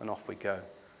better, and off we go.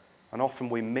 And often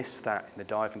we miss that in the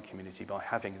diving community by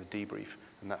having the debrief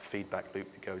and that feedback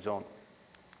loop that goes on.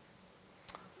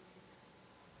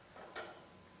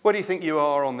 Where do you think you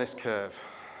are on this curve?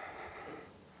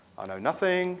 I know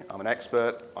nothing, I'm an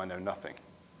expert, I know nothing.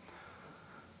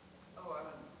 Oh,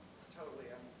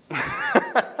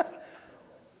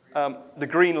 I'm totally. The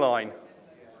green line.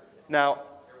 Now,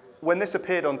 when this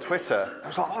appeared on Twitter, I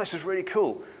was like, oh, this is really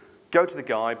cool. Go to the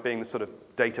guy, being the sort of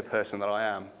data person that I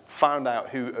am, found out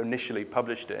who initially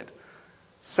published it,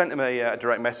 sent him a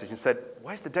direct message and said,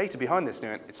 where's the data behind this? And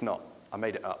he went, it's not, I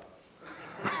made it up.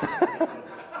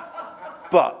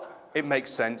 But it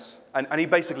makes sense, and he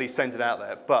basically sent it out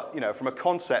there. But from a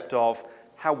concept of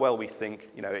how well we think,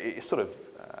 it sort of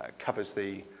covers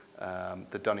the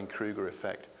Dunning-Kruger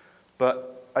effect.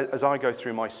 But as I go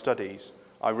through my studies,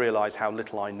 I realize how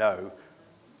little I know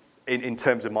in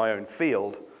terms of my own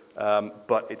field,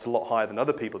 but it's a lot higher than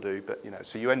other people do. But, you know,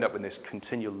 so you end up with this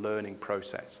continual learning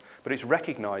process. But it's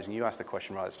recognizing, you asked the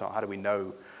question right at the start, how do we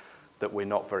know that we're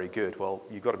not very good? Well,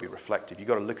 you've got to be reflective. You've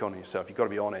got to look on yourself. You've got to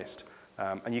be honest.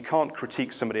 And you can't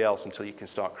critique somebody else until you can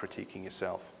start critiquing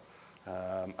yourself.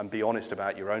 And be honest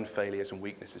about your own failures and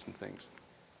weaknesses and things.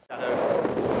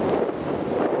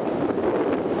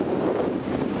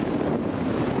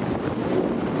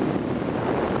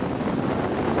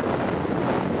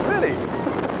 Really?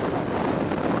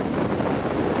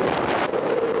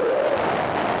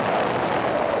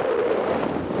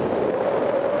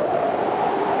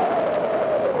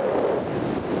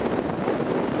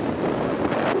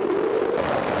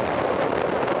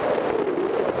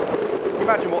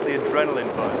 Imagine what the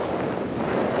adrenaline buzz.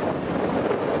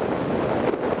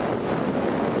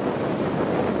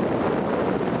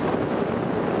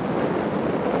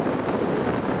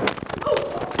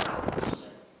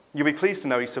 You'll be pleased to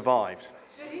know he survived.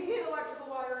 Did he hit electrical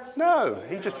wires? No,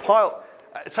 he just piled.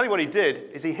 I'll tell you what he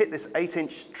did, is he hit this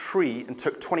 8-inch tree and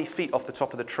took 20 feet off the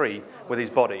top of the tree with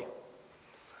his body.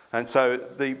 And so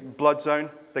the blood zone,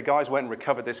 the guys went and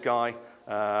recovered this guy,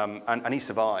 and he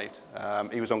survived.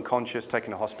 He was unconscious,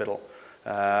 taken to hospital.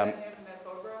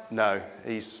 No,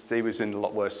 he was in a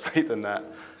lot worse state than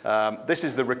that. This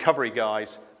is the recovery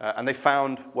guys, and they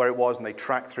found where it was, and they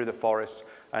tracked through the forest.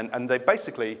 And they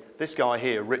basically, this guy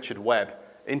here, Richard Webb,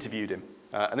 interviewed him.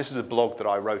 And this is a blog that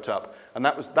I wrote up. And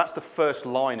that's the first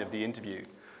line of the interview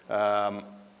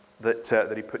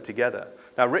that he put together.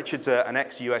 Now, Richard's an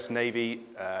ex-US Navy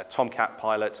Tomcat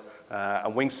pilot,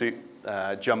 a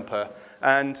wingsuit jumper.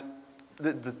 And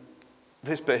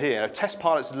this bit here, test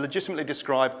pilots legitimately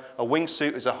describe a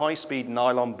wingsuit as a high-speed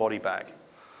nylon body bag.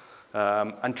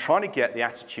 And trying to get the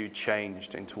attitude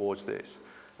changed in towards this.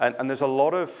 And there's a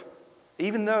lot of,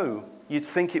 even though you'd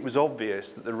think it was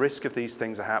obvious that the risk of these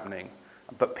things are happening,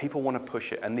 but people want to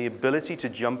push it. And the ability to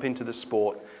jump into the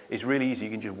sport is really easy.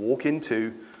 You can just walk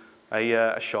into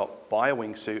a shop, buy a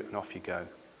wingsuit, and off you go.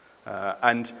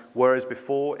 And whereas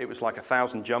before it was like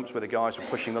 1,000 jumps where the guys were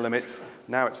pushing the limits,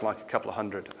 now it's like a couple of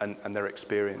hundred, and they're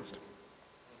experienced.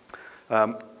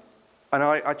 And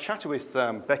I chatted with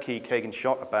Becky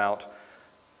Kagan-Schott about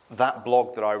that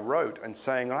blog that I wrote and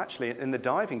saying, well, actually, in the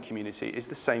diving community is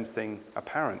the same thing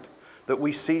apparent, that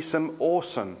we see some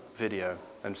awesome video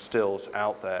and stills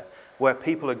out there where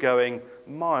people are going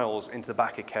miles into the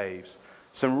back of caves,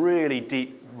 some really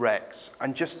deep wrecks,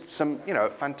 and just some, you know,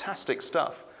 fantastic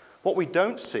stuff. What we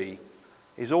don't see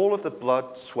is all of the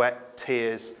blood, sweat,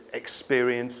 tears,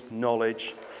 experience,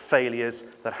 knowledge, failures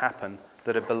that happen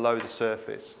that are below the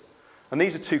surface. And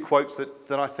these are two quotes that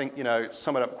I think, you know,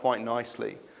 sum it up quite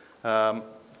nicely.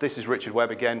 This is Richard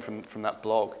Webb again from that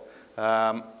blog.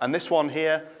 And this one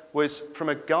here was from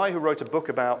a guy who wrote a book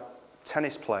about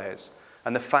tennis players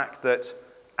and the fact that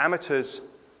amateurs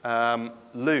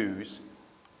lose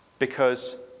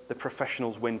because the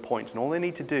professionals win points. And all they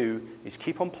need to do is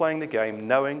keep on playing the game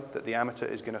knowing that the amateur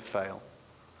is going to fail.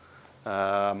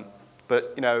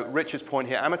 But, you know, Richard's point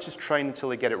here, amateurs train until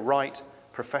they get it right.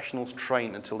 Professionals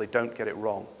train until they don't get it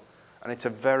wrong. And it's a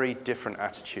very different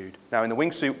attitude. Now, in the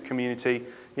wingsuit community,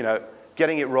 you know,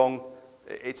 getting it wrong,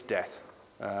 it's death,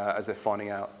 as they're finding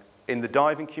out. In the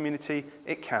diving community,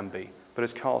 it can be. But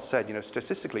as Carl said, you know,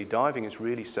 statistically, diving is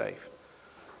really safe.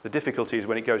 The difficulty is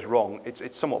when it goes wrong,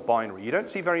 it's somewhat binary. You don't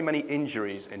see very many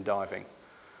injuries in diving.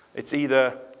 It's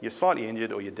either you're slightly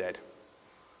injured or you're dead.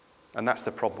 And that's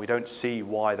the problem. We don't see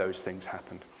why those things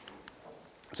happened.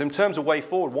 So in terms of way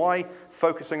forward, why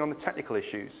focusing on the technical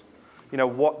issues? You know,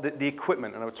 what the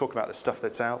equipment, and I will talk about the stuff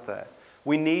that's out there.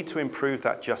 We need to improve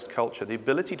that just culture, the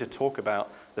ability to talk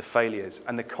about the failures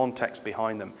and the context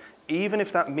behind them, even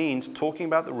if that means talking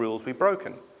about the rules we've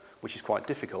broken, which is quite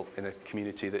difficult in a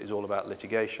community that is all about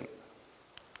litigation.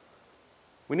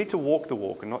 We need to walk the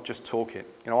walk and not just talk it.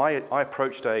 You know, I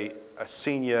approached a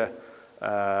senior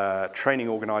training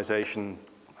organization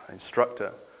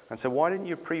instructor and said, why didn't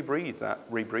you pre-breathe that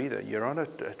rebreather? You're on a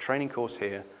training course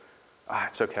here.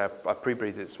 It's okay, I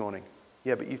pre-breathed it this morning.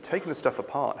 Yeah, but you've taken the stuff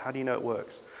apart. How do you know it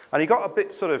works? And he got a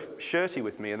bit sort of shirty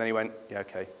with me, and then he went, yeah,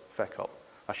 okay, fair cop.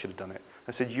 I should have done it.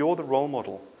 I said, you're the role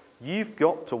model. You've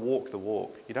got to walk the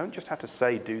walk. You don't just have to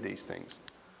say, do these things.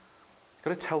 You've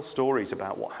got to tell stories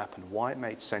about what happened, why it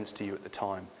made sense to you at the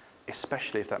time,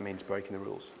 especially if that means breaking the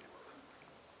rules.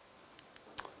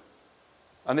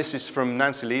 And this is from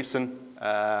Nancy Leveson,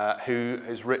 who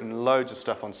has written loads of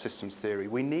stuff on systems theory.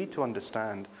 We need to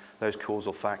understand those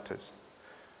causal factors.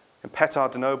 In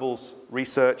Petard de Noble's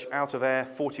research, out of air,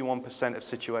 41% of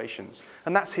situations.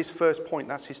 And that's his first point,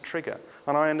 that's his trigger.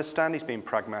 And I understand he's being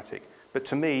pragmatic. But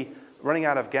to me, running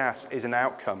out of gas is an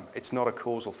outcome. It's not a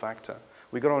causal factor.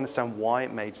 We've got to understand why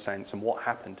it made sense and what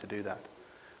happened to do that.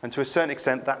 And to a certain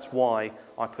extent, that's why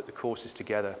I put the courses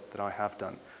together that I have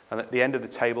done. And at the end of the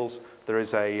tables, there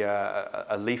is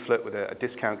a leaflet with a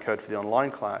discount code for the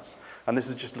online class. And this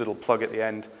is just a little plug at the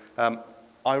end. I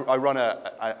run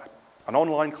an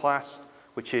online class,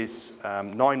 which is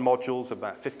 9 modules,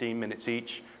 about 15 minutes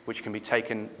each, which can be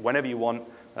taken whenever you want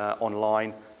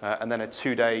online. And then a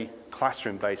 2-day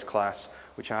classroom-based class,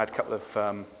 which I had a couple of,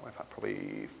 I've had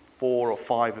probably 4 or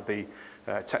 5 of the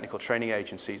technical training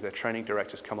agencies, their training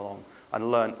directors come along and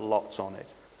learn lots on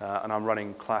it. And I'm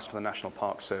running class for the National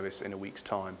Park Service in a week's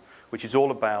time, which is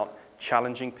all about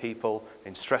challenging people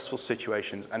in stressful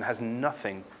situations and has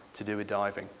nothing to do with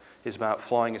diving. It's about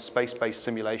flying a space-based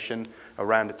simulation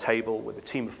around a table with a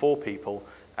team of 4 people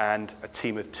and a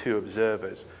team of 2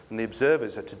 observers. And the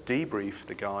observers are to debrief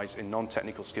the guys in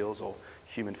non-technical skills or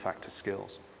human factor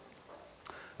skills.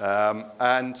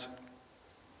 And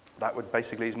that would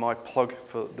basically is my plug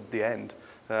for the end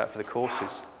for the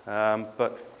courses.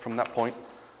 But from that point,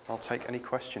 I'll take any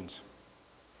questions.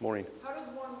 Maureen. How does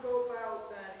one go about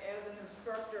then, as an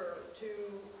instructor, to,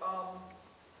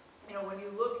 you know, when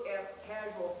you look at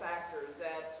casual factors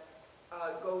that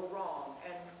go wrong,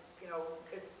 and, you know,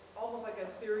 it's almost like a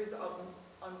series of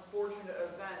unfortunate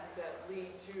events that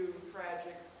lead to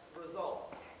tragic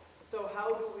results. So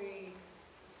how do we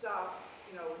stop,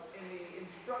 you know, in the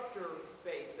instructor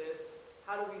basis,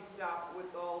 how do we stop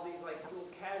with all these like little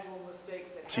casual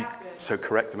mistakes that happen? So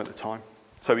correct them at the time.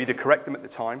 So either correct them at the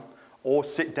time or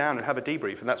sit down and have a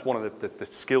debrief. And that's one of the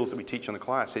skills that we teach in the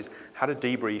class is how to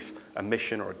debrief a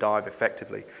mission or a dive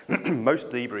effectively. Most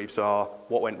debriefs are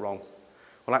what went wrong.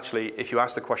 Well, actually, if you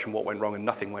ask the question what went wrong and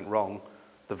nothing went wrong,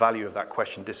 the value of that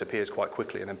question disappears quite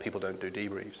quickly and then people don't do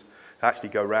debriefs. Actually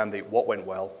go around the what went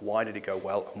well, why did it go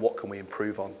well, and what can we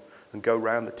improve on? And go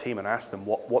around the team and ask them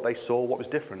what they saw, what was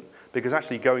different. Because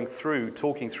actually going through,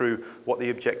 talking through what the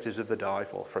objectives of the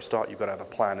dive, well, for a start, you've got to have a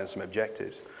plan and some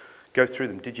objectives. Go through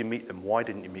them. Did you meet them? Why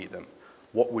didn't you meet them?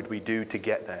 What would we do to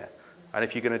get there? And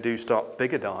if you're going to start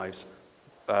bigger dives,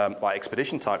 like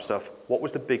expedition type stuff, what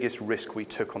was the biggest risk we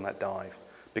took on that dive?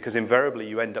 Because invariably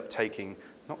you end up taking,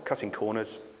 not cutting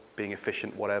corners, being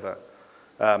efficient, whatever.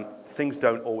 Things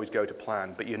don't always go to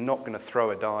plan, but you're not going to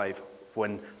throw a dive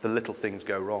when the little things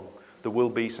go wrong. There will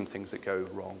be some things that go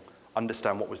wrong.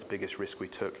 Understand what was the biggest risk we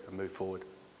took and move forward.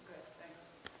 Okay, thanks.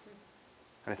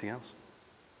 Anything else?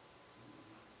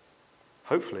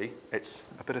 Hopefully, it's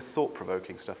a bit of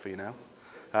thought-provoking stuff for you now.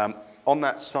 On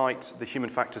that site, the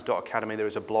humanfactors.academy, there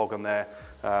is a blog on there,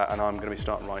 and I'm going to be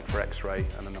starting writing for X-Ray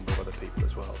and a number of other people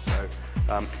as well. So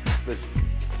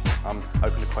I'm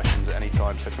open to questions at any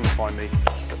time, so come and find me.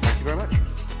 But thank you very much.